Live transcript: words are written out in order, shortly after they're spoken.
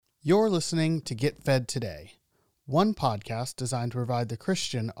You're listening to Get Fed Today, one podcast designed to provide the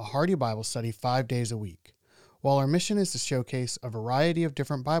Christian a hearty Bible study 5 days a week. While our mission is to showcase a variety of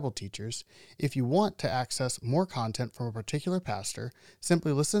different Bible teachers, if you want to access more content from a particular pastor,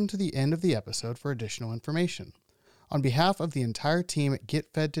 simply listen to the end of the episode for additional information. On behalf of the entire team at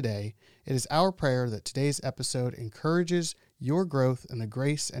Get Fed Today, it is our prayer that today's episode encourages your growth in the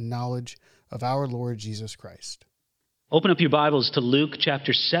grace and knowledge of our Lord Jesus Christ. Open up your Bibles to Luke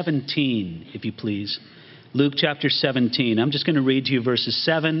chapter 17, if you please. Luke chapter 17. I'm just going to read to you verses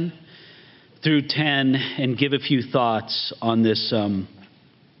 7 through 10 and give a few thoughts on this.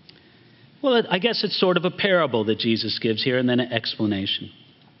 I guess it's sort of a parable that Jesus gives here and then an explanation.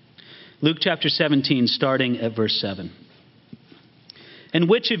 Luke chapter 17, starting at verse 7. And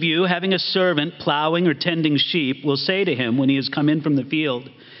which of you, having a servant plowing or tending sheep, will say to him when he has come in from the field,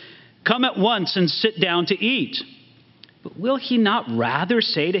 "Come at once and sit down to eat"? But will he not rather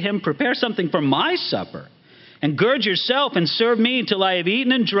say to him, "Prepare something for my supper, and gird yourself and serve me till I have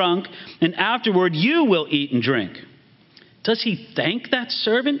eaten and drunk, and afterward you will eat and drink"? Does he thank that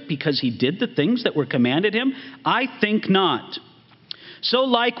servant because he did the things that were commanded him? I think not. So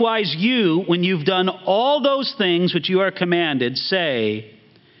likewise you, when you've done all those things which you are commanded, say,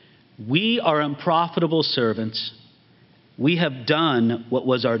 "We are unprofitable servants. We have done what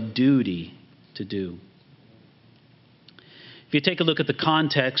was our duty to do." If you take a look at the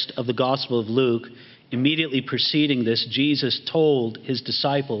context of the Gospel of Luke, immediately preceding this, Jesus told his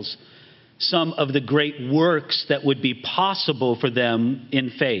disciples some of the great works that would be possible for them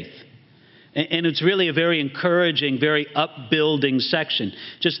in faith. And it's really a very encouraging, very upbuilding section.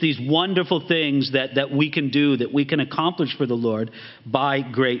 Just these wonderful things that we can do, that we can accomplish for the Lord by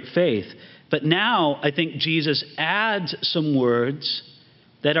great faith. But now I think Jesus adds some words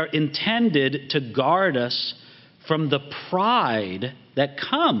that are intended to guard us from the pride that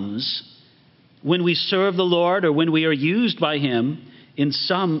comes when we serve the Lord or when we are used by Him in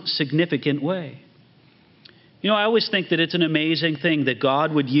some significant way. You know, I always think that it's an amazing thing that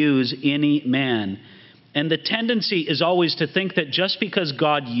God would use any man. And the tendency is always to think that just because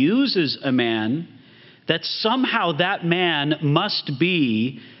God uses a man, that somehow that man must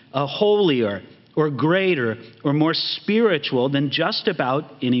be a holier or greater or more spiritual than just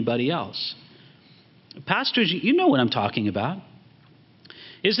about anybody else. Pastors, you know what I'm talking about.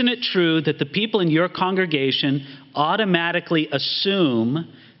 Isn't it true that the people in your congregation automatically assume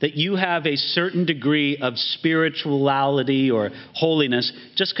that you have a certain degree of spirituality or holiness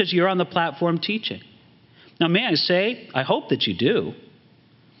just because you're on the platform teaching? Now, may I say, I hope that you do.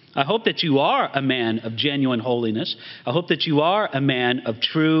 I hope that you are a man of genuine holiness. I hope that you are a man of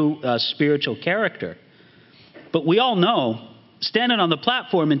true spiritual character. But we all know standing on the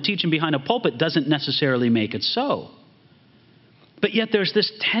platform and teaching behind a pulpit doesn't necessarily make it so. But yet there's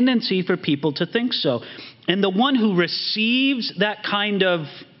this tendency for people to think so. And the one who receives that kind of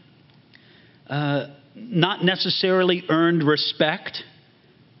not necessarily earned respect,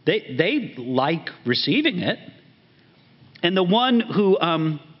 they like receiving it. And the one who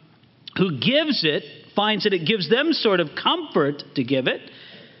gives it finds that it gives them sort of comfort to give it.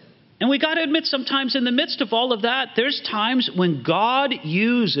 And we got to admit, sometimes in the midst of all of that, there's times when God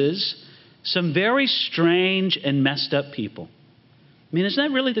uses some very strange and messed up people. I mean, isn't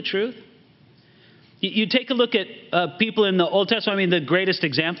that really the truth? You take a look at people in the Old Testament. I mean, the greatest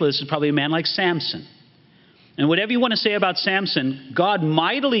example of this is probably a man like Samson. And whatever you want to say about Samson, God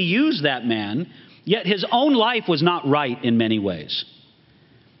mightily used that man, yet his own life was not right in many ways.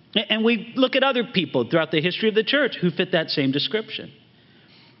 And we look at other people throughout the history of the church who fit that same description.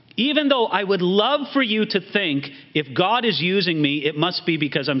 Even though I would love for you to think, if God is using me, it must be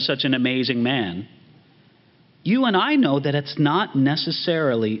because I'm such an amazing man. You and I know that it's not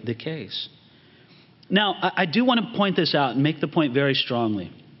necessarily the case. Now, I do want to point this out and make the point very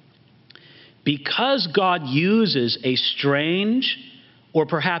strongly. Because God uses a strange or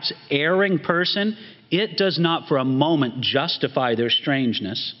perhaps erring person, it does not for a moment justify their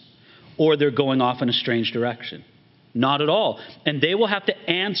strangeness or their going off in a strange direction. Not at all. And they will have to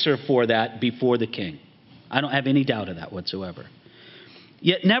answer for that before the king. I don't have any doubt of that whatsoever.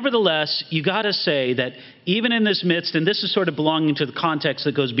 Yet, nevertheless, you got to say that even in this midst, and this is sort of belonging to the context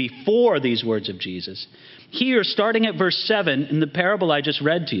that goes before these words of Jesus, here, starting at verse 7 in the parable I just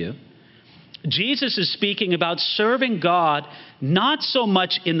read to you, Jesus is speaking about serving God not so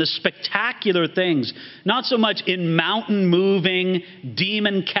much in the spectacular things, not so much in mountain moving,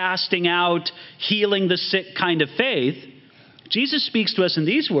 demon casting out, healing the sick kind of faith. Jesus speaks to us in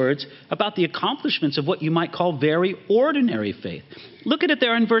these words about the accomplishments of what you might call very ordinary faith. Look at it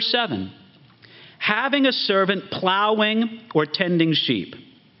there in verse 7. Having a servant plowing or tending sheep.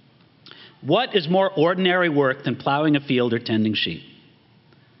 What is more ordinary work than plowing a field or tending sheep?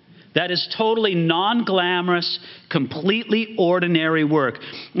 That is totally non-glamorous, completely ordinary work.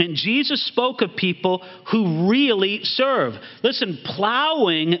 And Jesus spoke of people who really serve. Listen,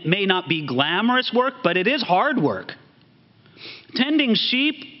 plowing may not be glamorous work, but it is hard work. Tending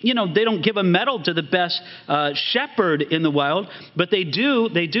sheep, they don't give a medal to the best shepherd in the wild, but they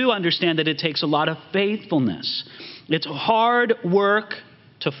do understand that it takes a lot of faithfulness. It's hard work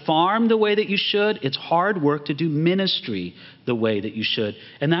to farm the way that you should. It's hard work to do ministry the way that you should.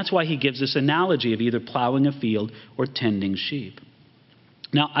 And that's why he gives this analogy of either plowing a field or tending sheep.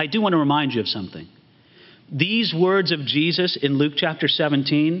 Now, I do want to remind you of something. These words of Jesus in Luke chapter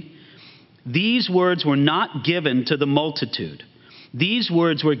 17, these words were not given to the multitude. These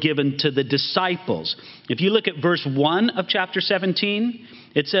words were given to the disciples. If you look at verse 1 of chapter 17,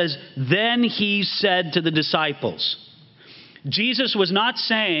 it says, "Then he said to the disciples." Jesus was not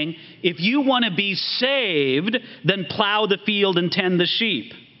saying, if you want to be saved, then plow the field and tend the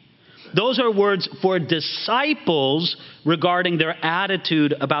sheep. Those are words for disciples regarding their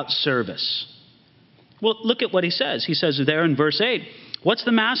attitude about service. Well, look at what he says. He says there in verse 8, what's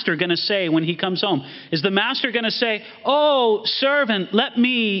the master going to say when he comes home? Is the master going to say, "Oh, servant, let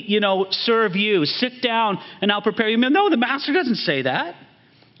me, serve you. Sit down and I'll prepare you"? No, the master doesn't say that.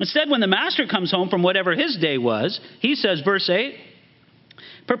 Instead, when the master comes home from whatever his day was, he says, verse 8,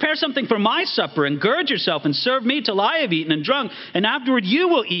 "Prepare something for my supper and gird yourself and serve me till I have eaten and drunk, and afterward you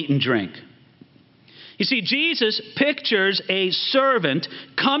will eat and drink." You see, Jesus pictures a servant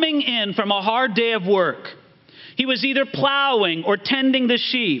coming in from a hard day of work. He was either plowing or tending the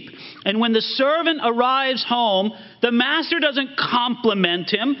sheep. And when the servant arrives home, the master doesn't compliment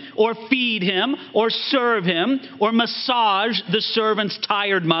him or feed him or serve him or massage the servant's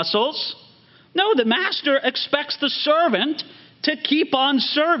tired muscles. No, the master expects the servant to keep on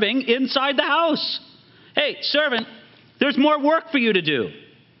serving inside the house. "Hey, servant, there's more work for you to do."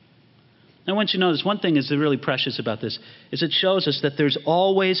 I want you to know this. One thing is really precious about this is it shows us that there's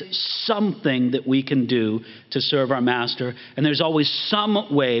always something that we can do to serve our master, and there's always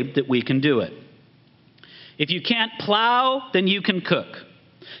some way that we can do it. If you can't plow, then you can cook.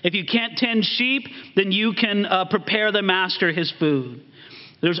 If you can't tend sheep, then you can prepare the master his food.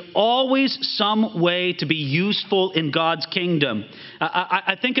 There's always some way to be useful in God's kingdom.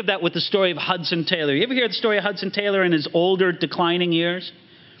 I think of that with the story of Hudson Taylor. You ever hear the story of Hudson Taylor in his older, declining years?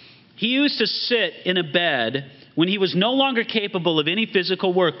 He used to sit in a bed when he was no longer capable of any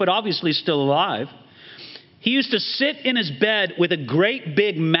physical work, but obviously still alive. He used to sit in his bed with a great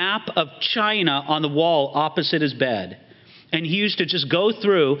big map of China on the wall opposite his bed. And he used to just go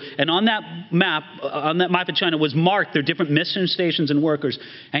through, and on that map of China was marked their different mission stations and workers.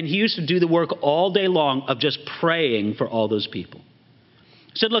 And he used to do the work all day long of just praying for all those people.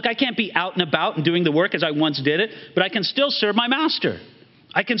 He said, "Look, I can't be out and about and doing the work as I once did it, but I can still serve my master.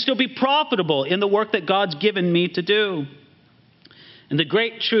 I can still be profitable in the work that God's given me to do." And the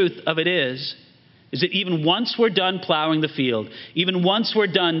great truth of it is that even once we're done plowing the field, even once we're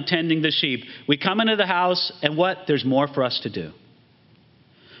done tending the sheep, we come into the house and what? There's more for us to do.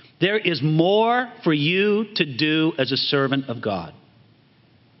 There is more for you to do as a servant of God.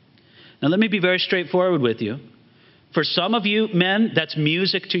 Now let me be very straightforward with you. For some of you men, that's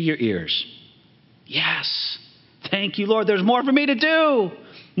music to your ears. Yes. Thank you, Lord. There's more for me to do.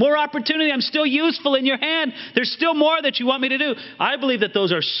 More opportunity. I'm still useful in your hand. There's still more that you want me to do. I believe that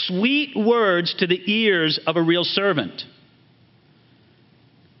those are sweet words to the ears of a real servant.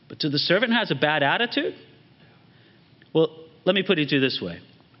 But to the servant who has a bad attitude? Well, let me put it to you this way.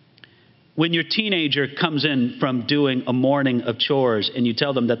 When your teenager comes in from doing a morning of chores and you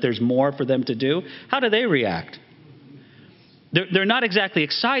tell them that there's more for them to do, how do they react? They're not exactly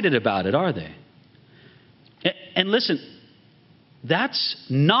excited about it, are they? And listen, that's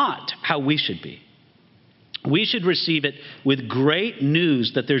not how we should be. We should receive it with great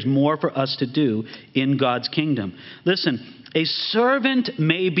news that there's more for us to do in God's kingdom. Listen, a servant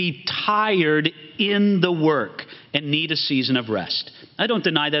may be tired in the work and need a season of rest. I don't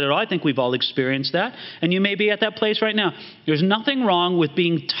deny that at all. I think we've all experienced that. And you may be at that place right now. There's nothing wrong with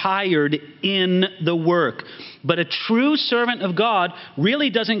being tired in the work. But a true servant of God really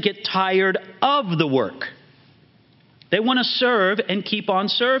doesn't get tired of the work. They want to serve and keep on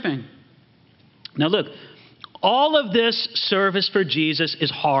serving. Now look, all of this service for Jesus is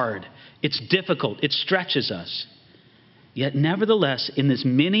hard. It's difficult. It stretches us. Yet nevertheless, in this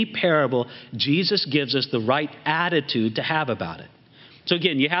mini parable, Jesus gives us the right attitude to have about it. So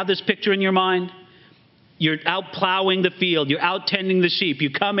again, you have this picture in your mind. You're out plowing the field. You're out tending the sheep. You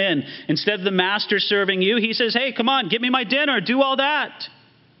come in. Instead of the master serving you, he says, "Hey, come on, give me my dinner. Do all that."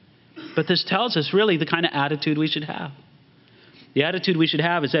 But this tells us really the kind of attitude we should have. The attitude we should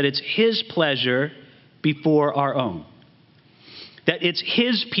have is that it's his pleasure before our own. That it's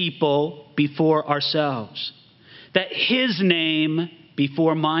his people before ourselves. That his name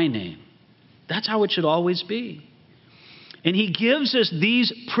before my name. That's how it should always be. And he gives us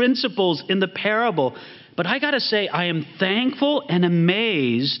these principles in the parable. But I got to say, I am thankful and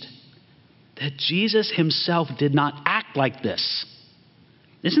amazed that Jesus himself did not act like this.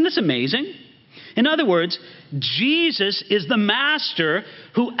 Isn't this amazing? In other words, Jesus is the master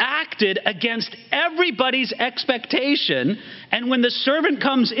who acted against everybody's expectation. And when the servant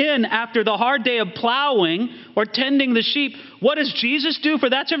comes in after the hard day of plowing or tending the sheep, what does Jesus do for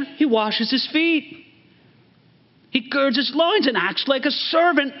that servant? He washes his feet. He girds his loins and acts like a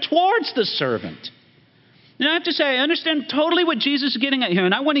servant towards the servant. And I have to say, I understand totally what Jesus is getting at here,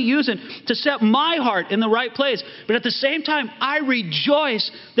 and I want to use it to set my heart in the right place. But at the same time, I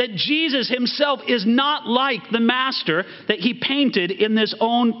rejoice that Jesus himself is not like the master that he painted in this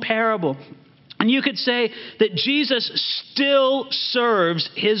own parable. And you could say that Jesus still serves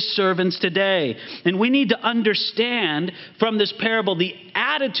his servants today. And we need to understand from this parable the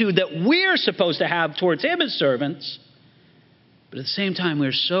attitude that we're supposed to have towards him as servants. But at the same time,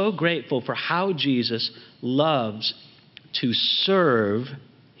 we're so grateful for how Jesus loves to serve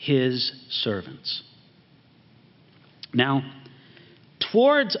his servants. Now,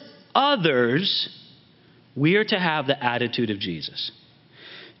 towards others, we are to have the attitude of Jesus.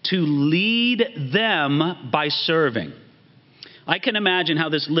 To lead them by serving. I can imagine how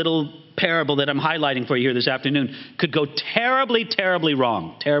this little parable that I'm highlighting for you here this afternoon could go terribly, terribly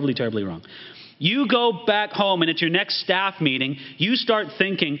wrong. Terribly, terribly wrong. You go back home and at your next staff meeting, you start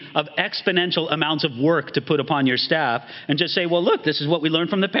thinking of exponential amounts of work to put upon your staff and just say, well, look, this is what we learned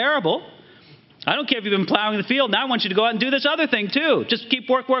from the parable. I don't care if you've been plowing the field. Now I want you to go out and do this other thing too. Just keep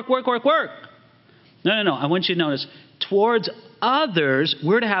work. No. I want you to notice, towards others,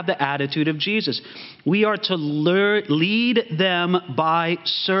 we're to have the attitude of Jesus. We are to lead them by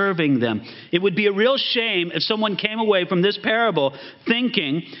serving them. It would be a real shame if someone came away from this parable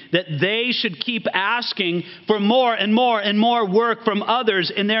thinking that they should keep asking for more and more and more work from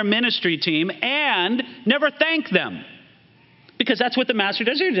others in their ministry team and never thank them. Because that's what the master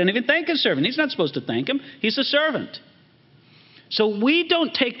does here. He doesn't even thank his servant. He's not supposed to thank him. He's a servant. So we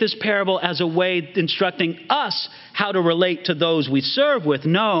don't take this parable as a way instructing us how to relate to those we serve with.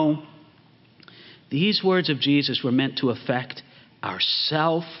 No, these words of Jesus were meant to affect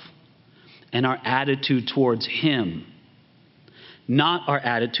ourself and our attitude towards him, not our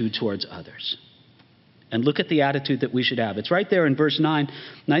attitude towards others. And look at the attitude that we should have. It's right there in verse 9.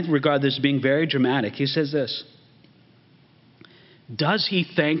 And I regard this as being very dramatic. He says this: does he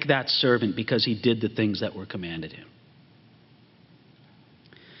thank that servant because he did the things that were commanded him?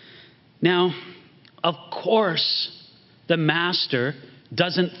 Now, of course, the master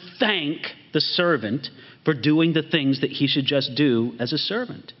doesn't thank the servant for doing the things that he should just do as a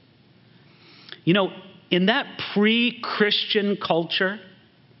servant. You know, in that pre-Christian culture,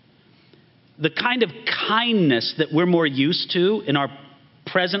 the kind of kindness that we're more used to in our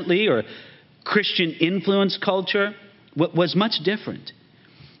presently or Christian influence culture was much different.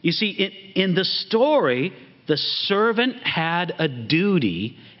 You see, in the story, the servant had a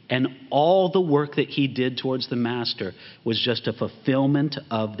duty, and all the work that he did towards the master was just a fulfillment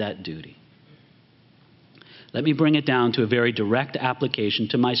of that duty. Let me bring it down to a very direct application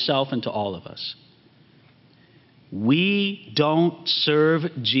to myself and to all of us. We don't serve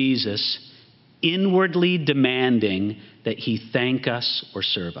Jesus inwardly demanding that he thank us or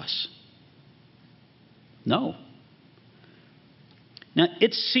serve us. No. Now,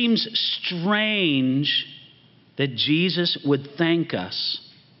 it seems strange that Jesus would thank us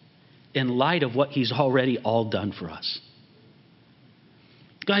in light of what he's already all done for us.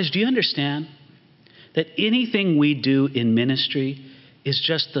 Guys, do you understand that anything we do in ministry is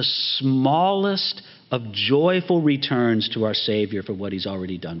just the smallest of joyful returns to our Savior for what he's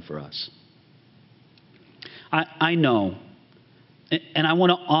already done for us? I know, and I want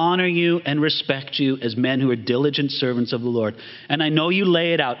to honor you and respect you as men who are diligent servants of the Lord. And I know you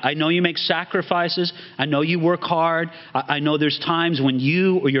lay it out. I know you make sacrifices. I know you work hard. I know there's times when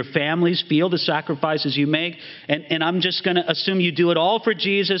you or your families feel the sacrifices you make. And I'm just going to assume you do it all for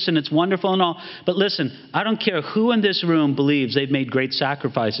Jesus and it's wonderful and all. But listen, I don't care who in this room believes they've made great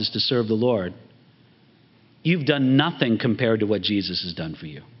sacrifices to serve the Lord. You've done nothing compared to what Jesus has done for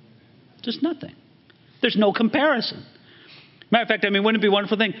you. Just nothing. There's no comparison. Matter of fact, wouldn't it be a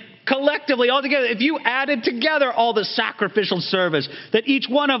wonderful thing? Collectively, all together, if you added together all the sacrificial service that each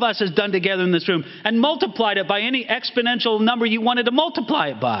one of us has done together in this room and multiplied it by any exponential number you wanted to multiply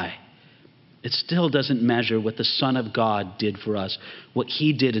it by, It still doesn't measure what the Son of God did for us, what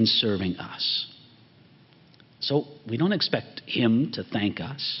he did in serving us. So we don't expect him to thank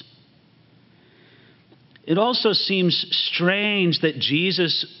us. It also seems strange that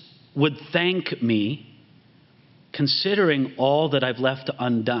Jesus would thank me considering all that I've left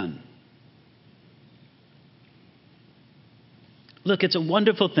undone. Look, it's a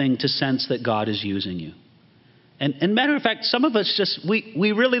wonderful thing to sense that God is using you. And matter of fact, some of us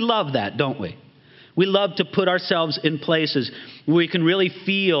we really love that, don't we? We love to put ourselves in places where we can really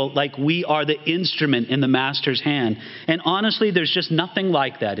feel like we are the instrument in the master's hand. And honestly, there's just nothing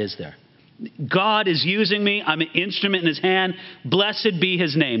like that, is there? God is using me. I'm an instrument in his hand. Blessed be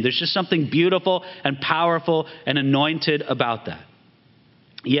his name. There's just something beautiful and powerful and anointed about that.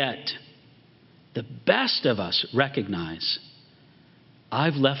 Yet, the best of us recognize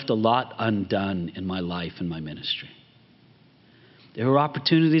I've left a lot undone in my life and my ministry. There were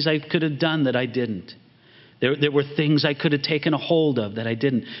opportunities I could have done that I didn't. There were things I could have taken a hold of that I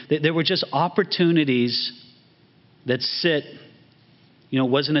didn't. There were just opportunities that sit.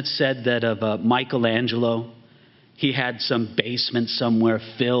 Wasn't it said that of Michelangelo, he had some basement somewhere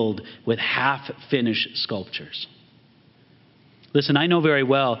filled with half-finished sculptures? Listen, I know very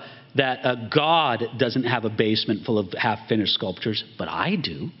well that God doesn't have a basement full of half-finished sculptures, but I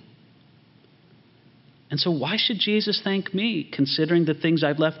do. And so why should Jesus thank me, considering the things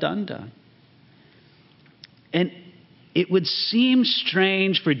I've left undone? And it would seem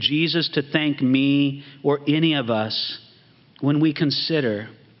strange for Jesus to thank me or any of us when we consider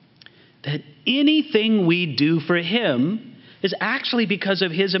that anything we do for him is actually because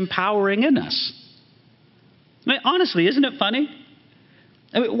of his empowering in us. I mean, honestly, isn't it funny?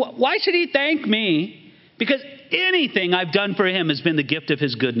 I mean, why should he thank me? Because anything I've done for him has been the gift of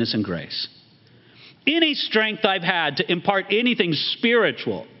his goodness and grace. Any strength I've had to impart anything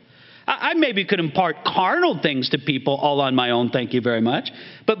spiritual. I maybe could impart carnal things to people all on my own, thank you very much,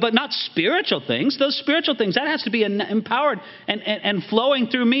 but not spiritual things. Those spiritual things, that has to be empowered and flowing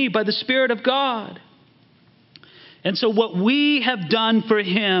through me by the Spirit of God. And so what we have done for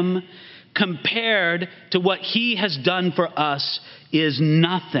him compared to what he has done for us is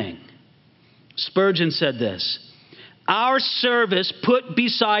nothing. Spurgeon said this: our service put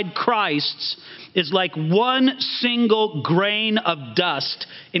beside Christ's is like one single grain of dust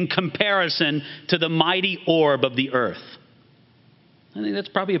in comparison to the mighty orb of the earth. I think that's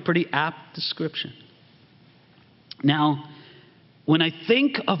probably a pretty apt description. Now, when I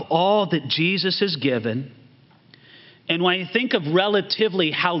think of all that Jesus has given, and when I think of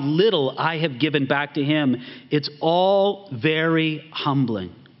relatively how little I have given back to him, it's all very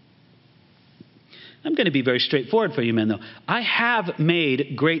humbling. I'm going to be very straightforward for you men, though. I have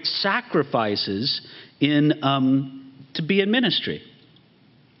made great sacrifices to be in ministry.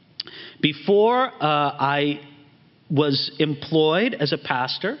 Before I was employed as a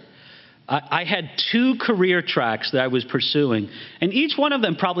pastor, I had 2 career tracks that I was pursuing, and each one of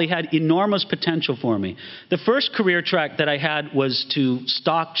them probably had enormous potential for me. The first career track that I had was to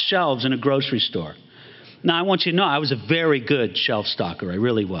stock shelves in a grocery store. Now, I want you to know I was a very good shelf stocker. I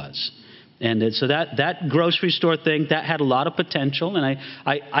really was. And so that grocery store thing, that had a lot of potential, and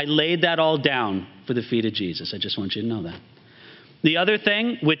I laid that all down for the feet of Jesus. I just want you to know that. The other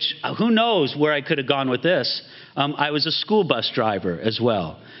thing, which who knows where I could have gone with this, I was a school bus driver as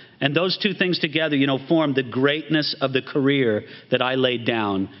well. And those 2 things together, formed the greatness of the career that I laid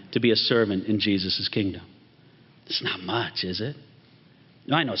down to be a servant in Jesus' kingdom. It's not much, is it?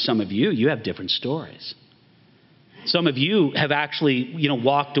 I know some of you have different stories. Some of you have actually,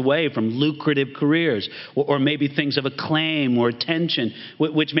 walked away from lucrative careers or maybe things of acclaim or attention,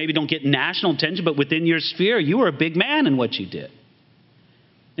 which maybe don't get national attention, but within your sphere, you were a big man in what you did.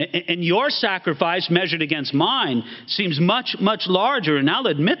 And your sacrifice measured against mine seems much, much larger, and I'll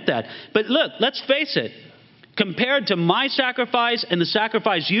admit that. But look, let's face it. Compared to my sacrifice and the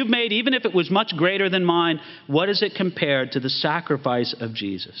sacrifice you've made, even if it was much greater than mine, what is it compared to the sacrifice of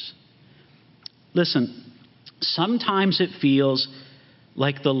Jesus? Listen. Sometimes it feels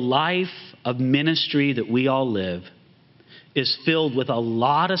like the life of ministry that we all live is filled with a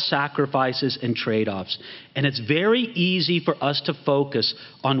lot of sacrifices and trade-offs. And it's very easy for us to focus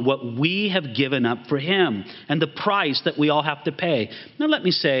on what we have given up for him and the price that we all have to pay. Now, let me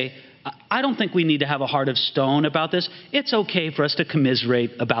say, I don't think we need to have a heart of stone about this. It's okay for us to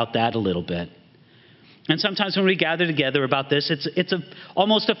commiserate about that a little bit. And sometimes when we gather together about this, it's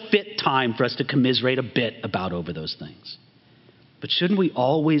almost a fit time for us to commiserate a bit about over those things. But shouldn't we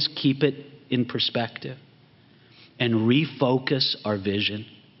always keep it in perspective and refocus our vision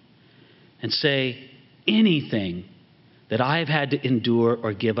and say anything that I have had to endure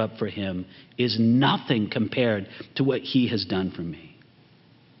or give up for him is nothing compared to what he has done for me.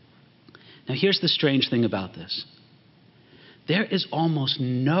 Now, here's the strange thing about this. There is almost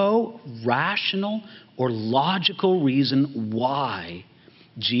no rational or logical reason why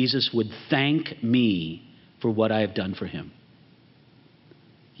Jesus would thank me for what I have done for him.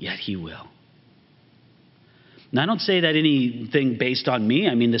 Yet he will. Now, I don't say that anything based on me.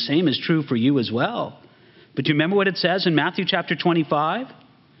 I mean, the same is true for you as well. But do you remember what it says in Matthew chapter 25?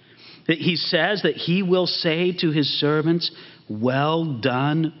 That he says that he will say to his servants, "Well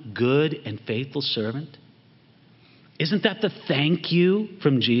done, good and faithful servant." Isn't that the thank you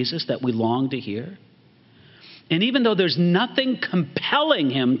from Jesus that we long to hear? And even though there's nothing compelling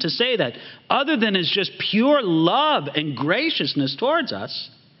him to say that, other than his just pure love and graciousness towards us,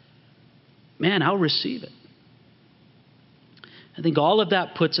 man, I'll receive it. I think all of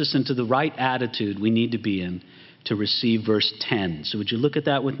that puts us into the right attitude we need to be in to receive verse 10. So would you look at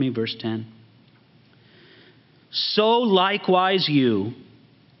that with me, verse 10? So likewise you,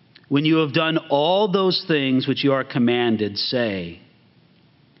 when you have done all those things which you are commanded, say,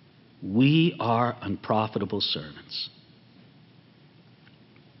 we are unprofitable servants.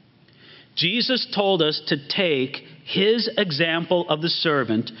 Jesus told us to take his example of the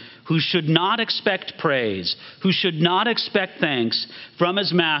servant who should not expect praise, who should not expect thanks from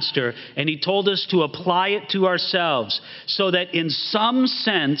his master, and he told us to apply it to ourselves so that in some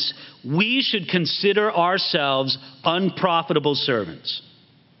sense we should consider ourselves unprofitable servants.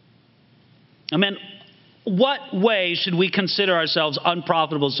 I mean, what way should we consider ourselves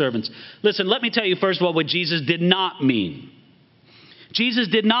unprofitable servants? Listen, let me tell you first of all what Jesus did not mean. Jesus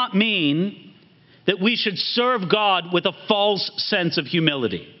did not mean that we should serve God with a false sense of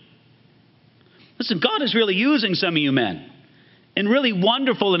humility. Listen, God is really using some of you men in really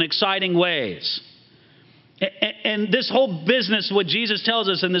wonderful and exciting ways. And this whole business, what Jesus tells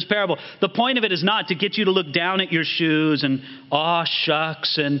us in this parable, the point of it is not to get you to look down at your shoes and, aw,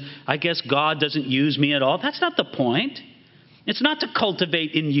 shucks, and I guess God doesn't use me at all. That's not the point. It's not to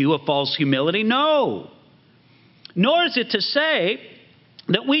cultivate in you a false humility. No. Nor is it to say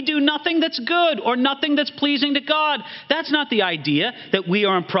that we do nothing that's good or nothing that's pleasing to God. That's not the idea, that we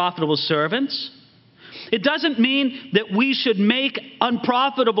are unprofitable servants. It doesn't mean that we should make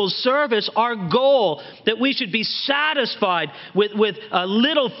unprofitable service our goal, that we should be satisfied with a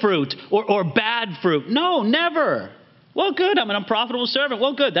little fruit or bad fruit. No, never. Well, good, I'm an unprofitable servant.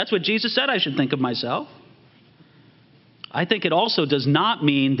 Well, good, that's what Jesus said I should think of myself. I think it also does not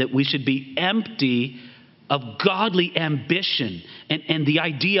mean that we should be empty of godly ambition and the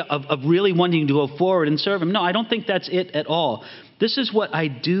idea of really wanting to go forward and serve him. No, I don't think that's it at all. This is what I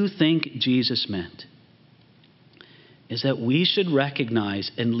do think Jesus meant, is that we should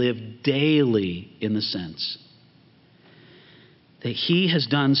recognize and live daily in the sense that he has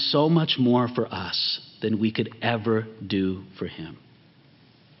done so much more for us than we could ever do for him.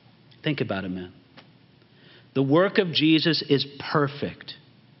 Think about it, man. The work of Jesus is perfect.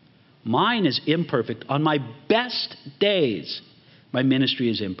 Mine is imperfect. On my best days, my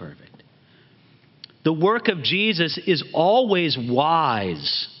ministry is imperfect. The work of Jesus is always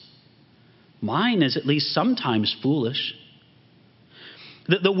wise. Mine is at least sometimes foolish.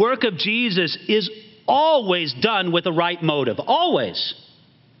 The work of Jesus is always done with the right motive. Always.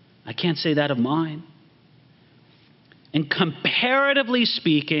 I can't say that of mine. And comparatively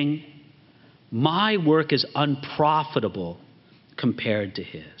speaking, my work is unprofitable compared to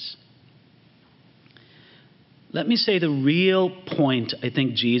his. Let me say the real point I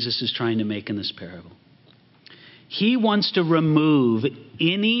think Jesus is trying to make in this parable. He wants to remove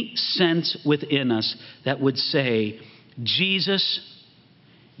any sense within us that would say, Jesus,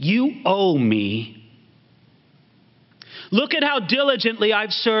 you owe me. Look at how diligently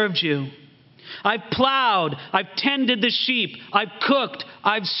I've served you. I've plowed, I've tended the sheep, I've cooked,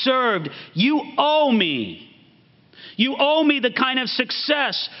 I've served. You owe me. You owe me the kind of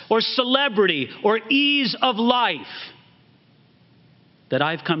success or celebrity or ease of life that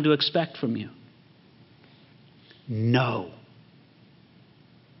I've come to expect from you. No.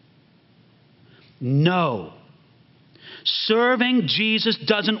 No. Serving Jesus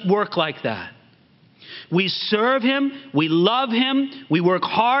doesn't work like that. We serve him, we love him, we work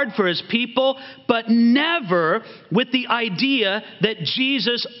hard for his people, but never with the idea that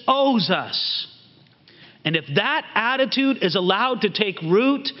Jesus owes us. And if that attitude is allowed to take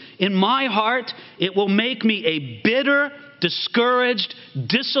root in my heart, it will make me a bitter, discouraged,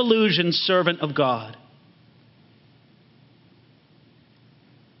 disillusioned servant of God.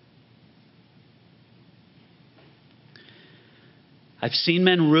 I've seen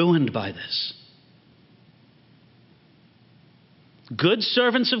men ruined by this. good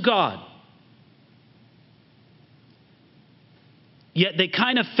servants of God. Yet they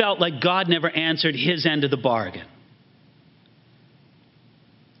kind of felt like God never answered his end of the bargain.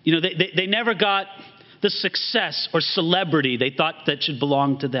 You know, they never got the success or celebrity they thought that should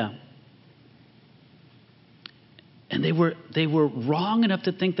belong to them. And they were wrong enough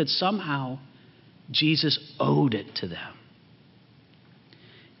to think that somehow Jesus owed it to them.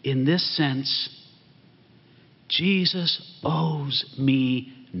 In this sense, Jesus owes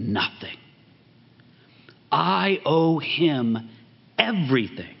me nothing. I owe him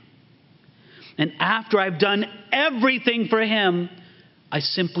everything. And after I've done everything for him, I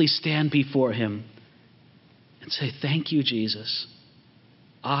simply stand before him and say, thank you, Jesus.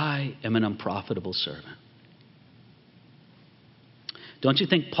 I am an unprofitable servant. Don't you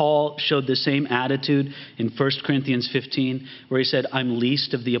think Paul showed the same attitude in 1 Corinthians 15, where he said, I'm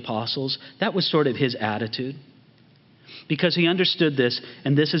least of the apostles? That was sort of his attitude. Because he understood this,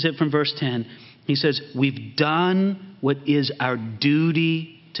 and this is it from verse 10. He says, we've done what is our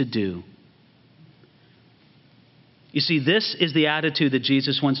duty to do. You see, this is the attitude that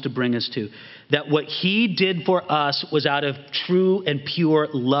Jesus wants to bring us to. That what he did for us was out of true and pure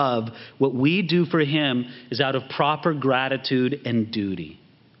love. What we do for him is out of proper gratitude and duty.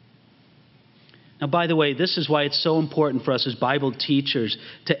 Now, by the way, this is why it's so important for us as Bible teachers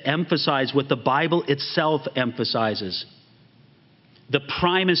to emphasize what the Bible itself emphasizes. The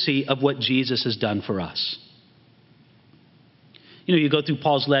primacy of what Jesus has done for us. You know, you go through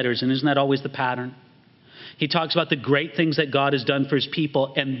Paul's letters, and isn't that always the pattern? He talks about the great things that God has done for his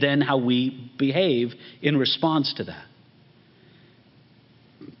people and then how we behave in response to that.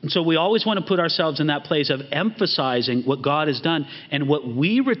 And so we always want to put ourselves in that place of emphasizing what God has done, and what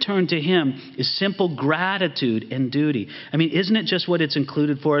we return to him is simple gratitude and duty. I mean, isn't it just what it's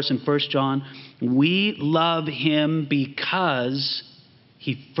included for us in 1 John? We love him because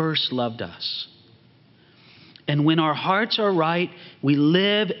he first loved us. And when our hearts are right, we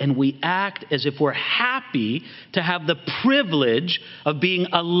live and we act as if we're happy to have the privilege of being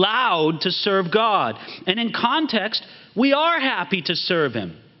allowed to serve God. And in context, we are happy to serve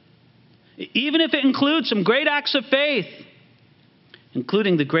him. Even if it includes some great acts of faith,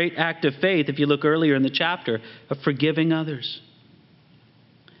 including the great act of faith, if you look earlier in the chapter, of forgiving others.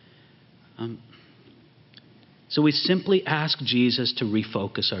 So we simply ask Jesus to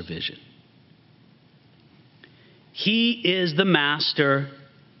refocus our vision. He is the master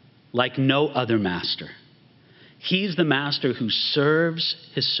like no other master. He's the master who serves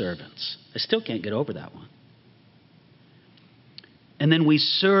his servants. I still can't get over that one. And then we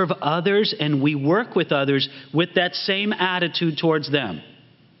serve others and we work with others with that same attitude towards them.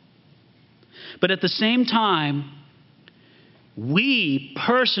 But at the same time, we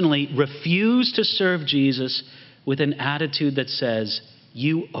personally refuse to serve Jesus with an attitude that says,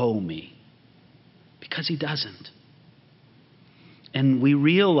 you owe me. Because he doesn't. And we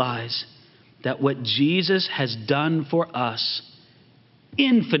realize that what Jesus has done for us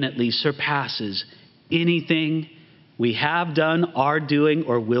infinitely surpasses anything we have done, are doing,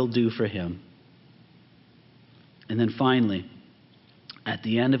 or will do for him. And then finally, at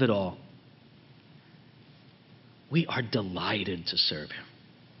the end of it all, we are delighted to serve him.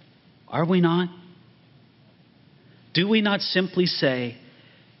 Are we not? Do we not simply say,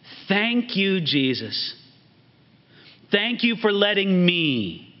 thank you, Jesus. Thank you for letting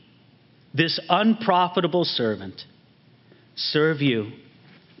me, this unprofitable servant, serve you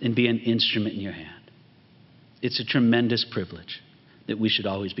and be an instrument in your hand. It's a tremendous privilege that we should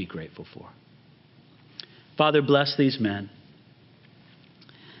always be grateful for. Father, bless these men.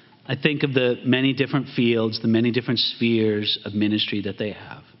 I think of the many different fields, the many different spheres of ministry that they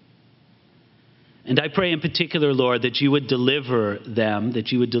have. And I pray in particular, Lord, that you would deliver them,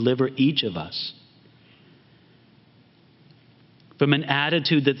 that you would deliver each of us from an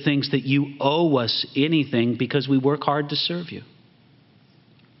attitude that thinks that you owe us anything because we work hard to serve you.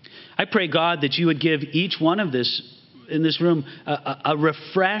 I pray, God, that you would give each one of this in this room a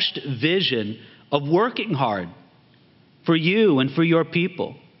refreshed vision of working hard for you and for your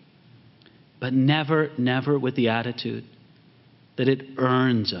people, but never, never with the attitude that it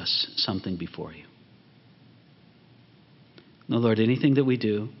earns us something before you. No, Lord, anything that we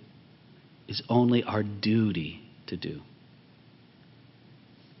do is only our duty to do.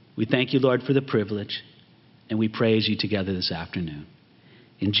 We thank you, Lord, for the privilege, and we praise you together this afternoon.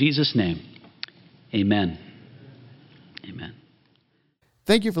 In Jesus' name, amen. Amen.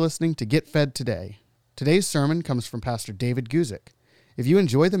 Thank you for listening to Get Fed Today. Today's sermon comes from Pastor David Guzik. If you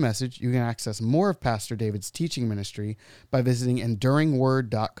enjoy the message, you can access more of Pastor David's teaching ministry by visiting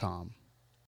enduringword.com.